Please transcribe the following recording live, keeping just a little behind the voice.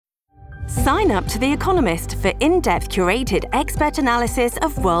Sign up to The Economist for in-depth curated expert analysis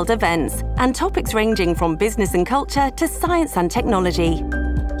of world events and topics ranging from business and culture to science and technology.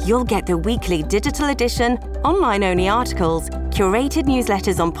 You'll get the weekly digital edition, online-only articles, curated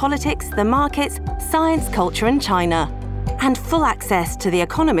newsletters on politics, the markets, science, culture and China, and full access to The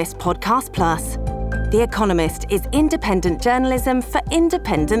Economist Podcast Plus. The Economist is independent journalism for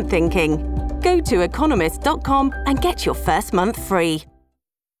independent thinking. Go to economist.com and get your first month free.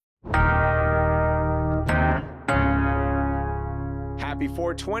 Happy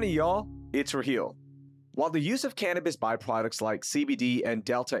 420, y'all. It's Raheel. While the use of cannabis byproducts like CBD and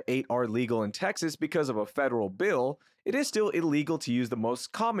Delta-8 are legal in Texas because of a federal bill, it is still illegal to use the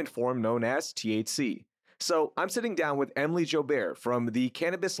most common form known as THC. So I'm sitting down with Emily Jobert from the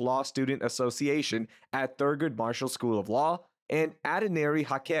Cannabis Law Student Association at Thurgood Marshall School of Law and Adenary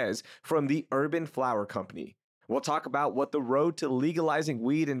Jaquez from the Urban Flower Company. We'll talk about what the road to legalizing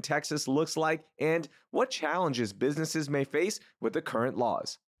weed in Texas looks like and what challenges businesses may face with the current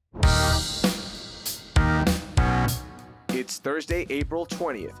laws. It's Thursday, April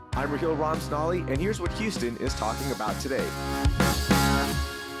 20th. I'm Raheel Ramsnali, and here's what Houston is talking about today.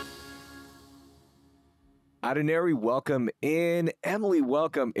 Adenary, welcome in. Emily,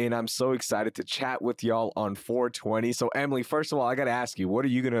 welcome in. I'm so excited to chat with y'all on 420. So, Emily, first of all, I got to ask you, what are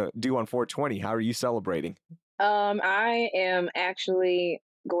you going to do on 420? How are you celebrating? I am actually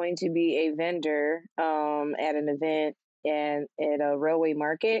going to be a vendor at an event and at a railway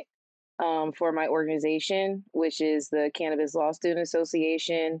market for my organization, which is the Cannabis Law Student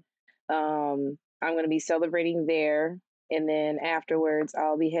Association. I'm going to be celebrating there. And then afterwards,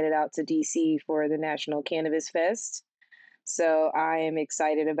 I'll be headed out to DC for the National Cannabis Fest. So I am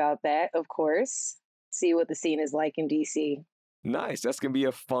excited about that, of course. See what the scene is like in DC. Nice. That's going to be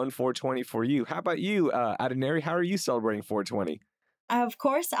a fun 420 for you. How about you, Adenary? How are you celebrating 420? Of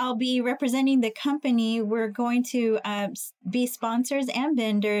course, I'll be representing the company. We're going to be sponsors and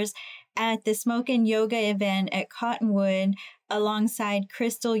vendors at the Smoke and Yoga event at Cottonwood alongside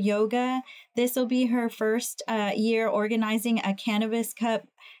Crystal Yoga. This will be her first year organizing a Cannabis Cup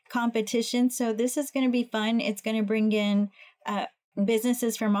competition. So this is going to be fun. It's going to bring in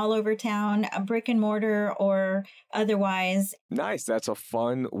businesses from all over town, brick and mortar or otherwise. Nice. That's a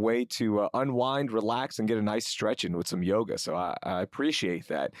fun way to unwind, relax, and get a nice stretch in with some yoga. So I appreciate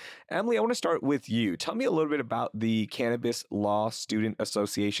that. Emily, I want to start with you. Tell me a little bit about the Cannabis Law Student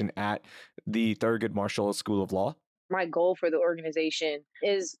Association at the Thurgood Marshall School of Law. My goal for the organization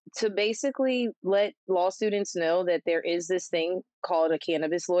is to basically let law students know that there is this thing called a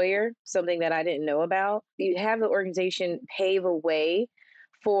cannabis lawyer, something that I didn't know about. You have the organization pave a way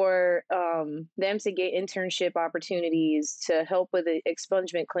for them to get internship opportunities, to help with the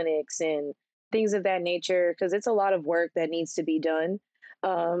expungement clinics and things of that nature, because it's a lot of work that needs to be done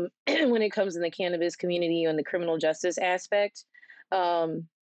when it comes in the cannabis community and the criminal justice aspect.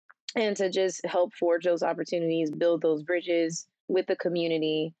 And to just help forge those opportunities, build those bridges with the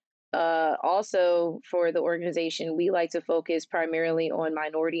community. Also, for the organization, we like to focus primarily on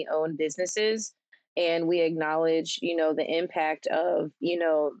minority-owned businesses, and we acknowledge, the impact of,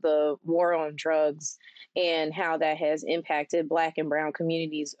 the war on drugs and how that has impacted Black and Brown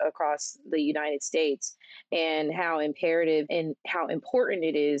communities across the United States, and how imperative and how important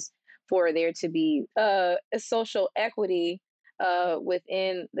it is for there to be a social equity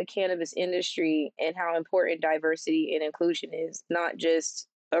within the cannabis industry, and how important diversity and inclusion is, not just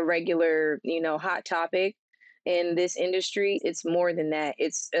a regular, hot topic in this industry. It's more than that.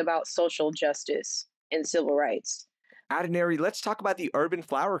 It's about social justice and civil rights. Adenary, let's talk about the Urban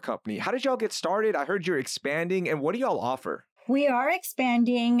Flower Company. How did y'all get started? I heard you're expanding, and what do y'all offer? We are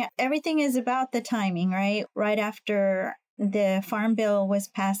expanding. Everything is about the timing, right? Right after the Farm Bill was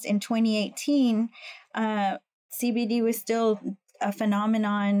passed in 2018, CBD was still a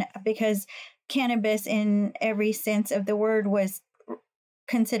phenomenon because cannabis in every sense of the word was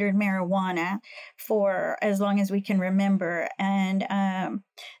considered marijuana for as long as we can remember. And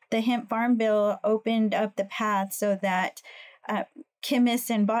the Hemp Farm Bill opened up the path so that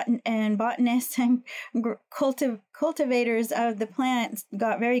chemists and botanists and cultivators of the plants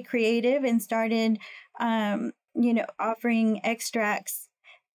got very creative and started, offering extracts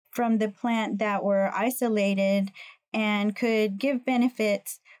from the plant that were isolated and could give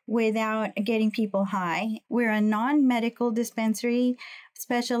benefits without getting people high. We're a non-medical dispensary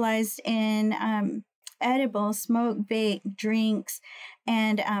specialized in edible, smoke, vape, drinks,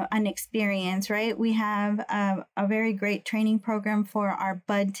 and an experience, right? We have a very great training program for our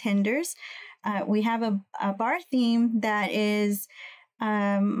bud tenders. We have a bar theme that is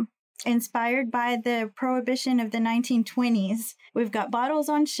inspired by the prohibition of the 1920s. We've got bottles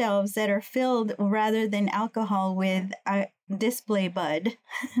on shelves that are filled rather than alcohol with a display bud.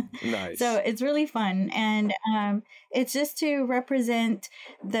 So Nice. it's really fun, and it's just to represent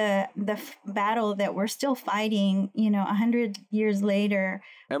the battle that we're still fighting. 100 years later.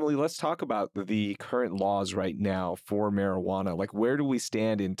 Emily, let's talk about the current laws right now for marijuana. Like, where do we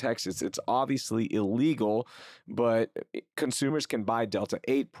stand in Texas? It's obviously illegal, but consumers can buy Delta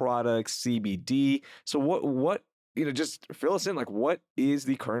 8 products, CBD. So just fill us in. Like, what is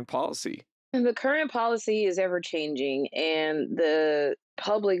the current policy? And the current policy is ever changing, and the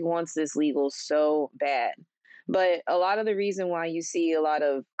public wants this legal so bad. But a lot of the reason why you see a lot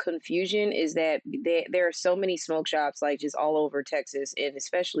of confusion is that there are so many smoke shops, like just all over Texas and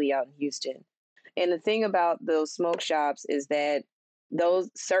especially out in Houston. And the thing about those smoke shops is that those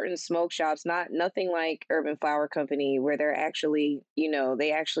certain smoke shops, nothing like Urban Flower Company, where they're actually,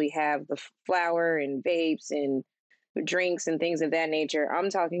 they actually have the flower and vapes and drinks and things of that nature. I'm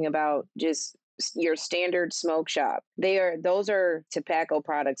talking about just your standard smoke shop. Those are tobacco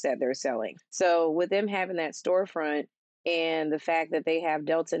products that they're selling. So with them having that storefront and the fact that they have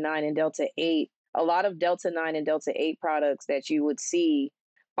Delta 9 and Delta 8, a lot of Delta 9 and Delta 8 products that you would see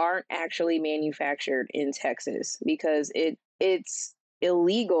aren't actually manufactured in Texas because it's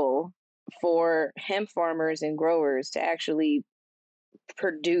illegal for hemp farmers and growers to actually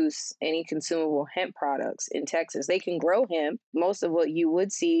produce any consumable hemp products in Texas. They can grow hemp. Most of what you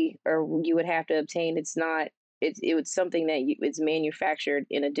would see or you would have to obtain, it was something that it's manufactured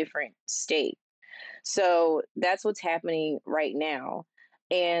in a different state. So that's what's happening right now.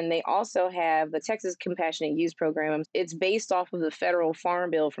 And they also have the Texas Compassionate Use Program. It's based off of the federal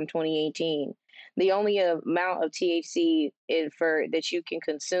farm bill from 2018. The only amount of THC that you can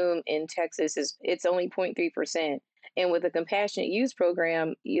consume in Texas it's only 0.3%. And with the compassionate use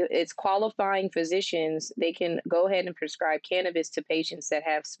program, it's qualifying physicians. They can go ahead and prescribe cannabis to patients that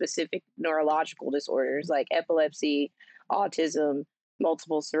have specific neurological disorders like epilepsy, autism,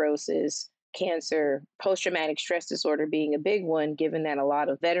 multiple sclerosis, cancer, post-traumatic stress disorder being a big one, given that a lot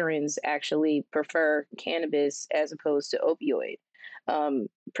of veterans actually prefer cannabis as opposed to opioid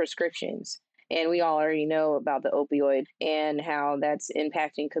prescriptions. And we all already know about the opioid and how that's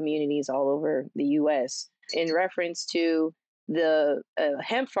impacting communities all over the U.S. In reference to the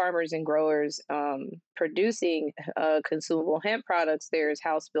hemp farmers and growers producing consumable hemp products, there's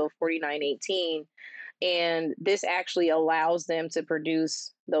House Bill 4918. And this actually allows them to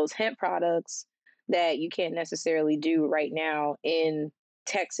produce those hemp products that you can't necessarily do right now in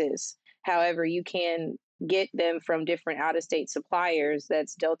Texas. However, you can get them from different out of state suppliers,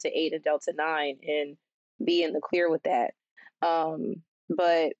 that's Delta 8 and Delta 9, and be in the clear with that.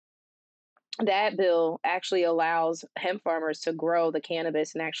 But that bill actually allows hemp farmers to grow the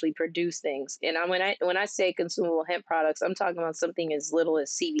cannabis and actually produce things. And when I say consumable hemp products, I'm talking about something as little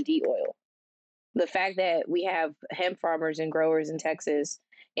as CBD oil. The fact that we have hemp farmers and growers in Texas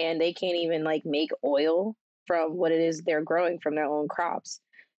and they can't even make oil from what it is they're growing from their own crops.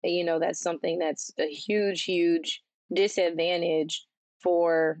 And, that's something that's a huge, huge disadvantage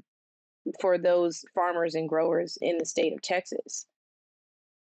for those farmers and growers in the state of Texas.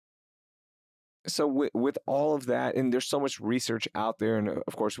 So with all of that, and there's so much research out there, and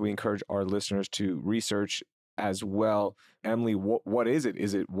of course we encourage our listeners to research as well. Emily, what is it?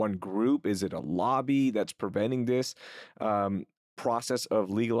 Is it one group? Is it a lobby that's preventing this process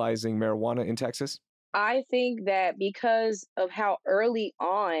of legalizing marijuana in Texas? I think that because of how early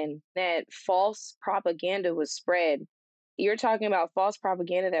on that false propaganda was spread, you're talking about false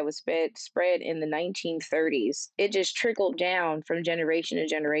propaganda that was spread in the 1930s. It just trickled down from generation to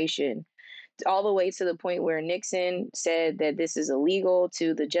generation, all the way to the point where Nixon said that this is illegal,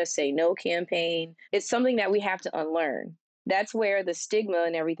 to the Just Say No campaign. It's something that we have to unlearn. That's where the stigma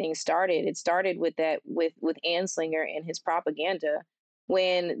and everything started. It started with Anslinger and his propaganda.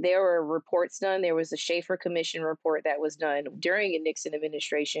 When there were reports done, there was a Schaefer Commission report that was done during a Nixon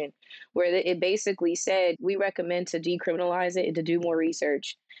administration, where it basically said, we recommend to decriminalize it and to do more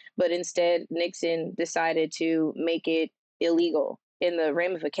research. But instead, Nixon decided to make it illegal. And the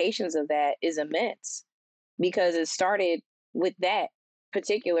ramifications of that is immense because it started with that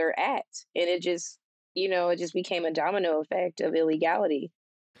particular act. And it just became a domino effect of illegality.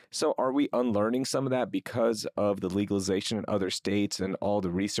 So are we unlearning some of that because of the legalization in other states and all the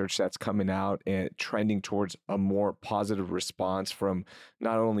research that's coming out and trending towards a more positive response from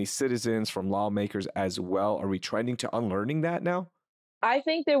not only citizens, from lawmakers as well? Are we trending to unlearning that now? I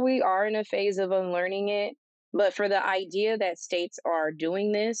think that we are in a phase of unlearning it. But for the idea that states are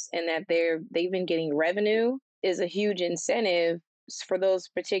doing this and that they've been getting revenue is a huge incentive for those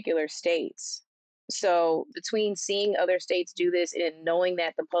particular states. So between seeing other states do this and knowing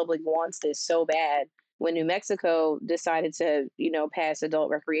that the public wants this so bad, when New Mexico decided to, pass adult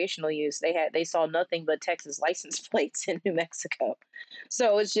recreational use, they saw nothing but Texas license plates in New Mexico.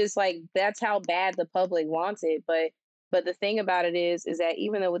 So it's just like that's how bad the public wants it. But the thing about it is that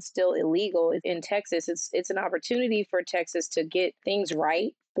even though it's still illegal in Texas, it's an opportunity for Texas to get things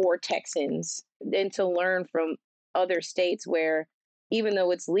right for Texans and to learn from other states where even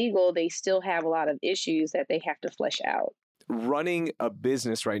though it's legal, they still have a lot of issues that they have to flesh out. Running a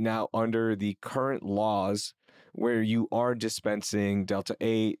business right now under the current laws where you are dispensing Delta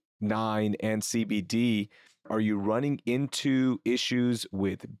 8, 9, and CBD, are you running into issues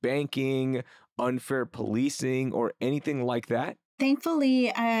with banking, unfair policing, or anything like that?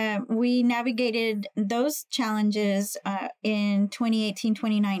 Thankfully, we navigated those challenges in 2018,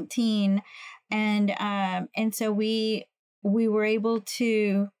 2019. And so we were able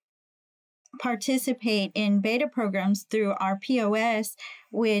to participate in beta programs through our POS,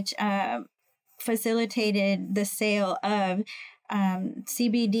 which facilitated the sale of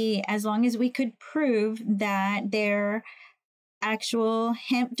CBD as long as we could prove that they're actual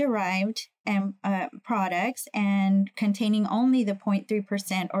hemp-derived products and containing only the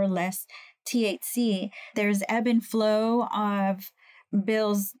 0.3% or less THC. There's ebb and flow of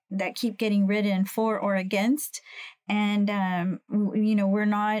bills that keep getting written for or against. And, we're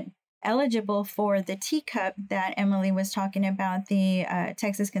not eligible for the teacup that Emily was talking about, the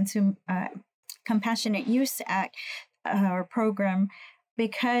Texas Compassionate Use Act or program,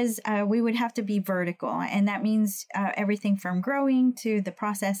 because we would have to be vertical. And that means everything from growing to the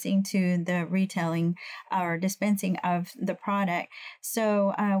processing to the retailing or dispensing of the product.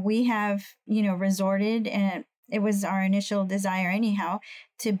 So we have, resorted, and it was our initial desire anyhow,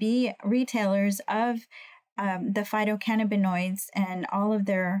 to be retailers of the phytocannabinoids and all of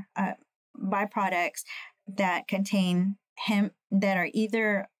their byproducts that contain hemp, that are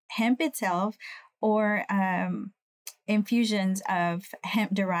either hemp itself or infusions of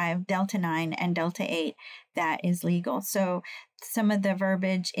hemp-derived Delta 9 and Delta 8 that is legal. So some of the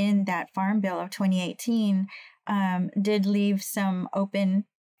verbiage in that Farm Bill of 2018 did leave some open,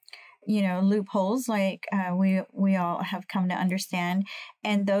 loopholes, like we all have come to understand.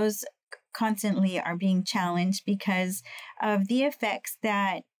 And those constantly are being challenged because of the effects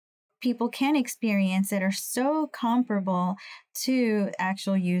that people can experience that are so comparable to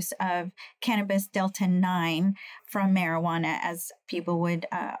actual use of cannabis Delta 9 from marijuana, as people would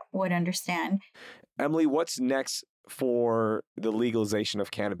understand. Emily, what's next for the legalization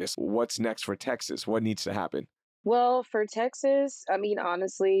of cannabis? What's next for Texas? What needs to happen? Well, for Texas, I mean,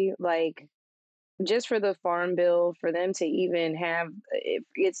 honestly, like just for the Farm Bill, for them to even have,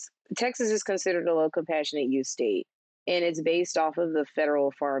 Texas is considered a low compassionate use state, and it's based off of the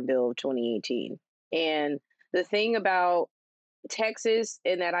federal Farm Bill of 2018. And the thing about Texas,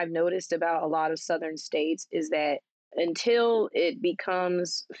 and that I've noticed about a lot of southern states, is that until it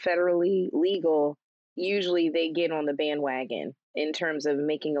becomes federally legal, usually they get on the bandwagon in terms of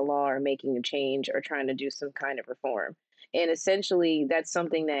making a law or making a change or trying to do some kind of reform. And essentially, that's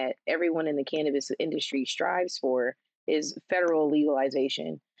something that everyone in the cannabis industry strives for, is federal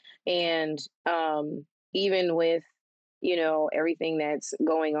legalization. And even with, everything that's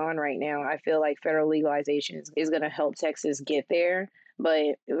going on right now, I feel like federal legalization is going to help Texas get there.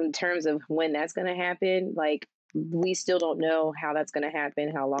 But in terms of when that's going to happen, like, we still don't know how that's going to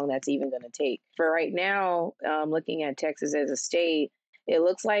happen, how long that's even going to take. For right now, looking at Texas as a state, it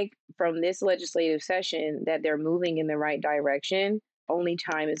looks like from this legislative session that they're moving in the right direction. Only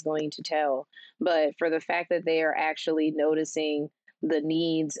time is going to tell. But for the fact that they are actually noticing the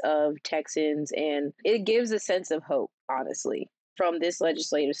needs of Texans, and it gives a sense of hope, honestly, from this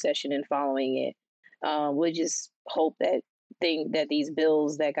legislative session and following it. We just hope that these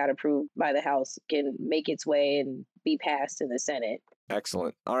bills that got approved by the House can make its way and be passed in the Senate.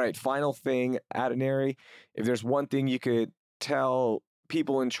 Excellent. All right. Final thing, Adenary, if there's one thing you could tell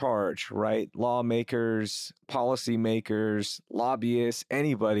people in charge, right? Lawmakers, policymakers, lobbyists,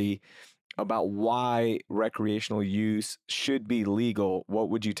 anybody about why recreational use should be legal, what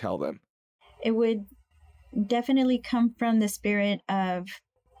would you tell them? It would definitely come from the spirit of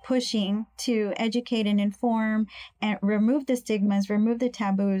pushing to educate and inform and remove the stigmas, remove the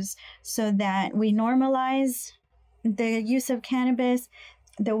taboos, so that we normalize the use of cannabis,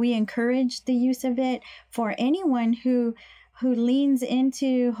 that we encourage the use of it. For anyone who leans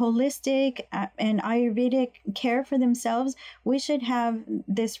into holistic and Ayurvedic care for themselves, we should have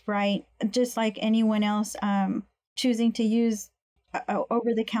this right, just like anyone else choosing to use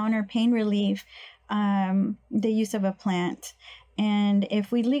over-the-counter pain relief, the use of a plant. And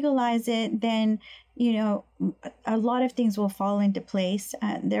if we legalize it, then, a lot of things will fall into place.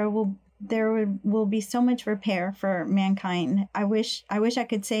 There will be so much repair for mankind. I wish I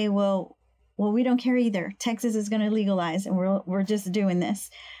could say, well, we don't care either. Texas is going to legalize, and we're just doing this.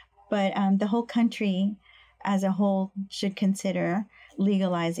 But the whole country as a whole should consider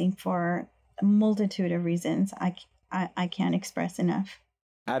legalizing for a multitude of reasons I can't express enough.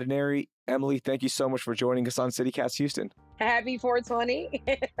 Adenary, Emily, thank you so much for joining us on CityCast Houston. Happy 420.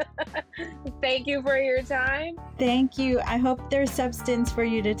 Thank you for your time. Thank you. I hope there's substance for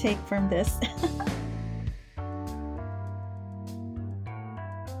you to take from this.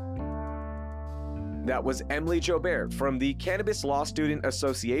 That was Emily Jobert from the Cannabis Law Student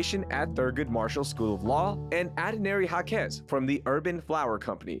Association at Thurgood Marshall School of Law and Adenary Jaquez from the Urban Flower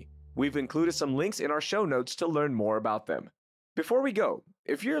Company. We've included some links in our show notes to learn more about them. Before we go,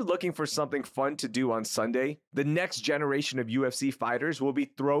 if you're looking for something fun to do on Sunday, the next generation of UFC fighters will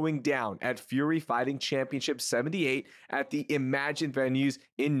be throwing down at Fury Fighting Championship 78 at the Imagine venues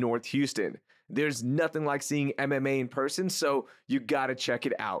in North Houston. There's nothing like seeing MMA in person, so you gotta check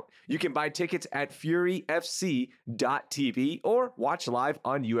it out. You can buy tickets at furyfc.tv or watch live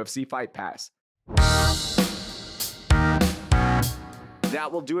on UFC Fight Pass.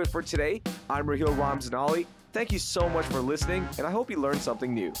 That will do it for today. I'm Raheel Ramzanali. Thank you so much for listening, and I hope you learned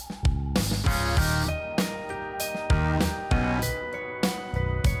something new.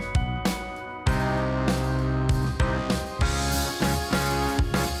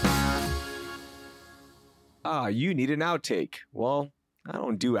 You need an outtake. Well, I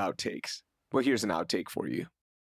don't do outtakes. Well, here's an outtake for you.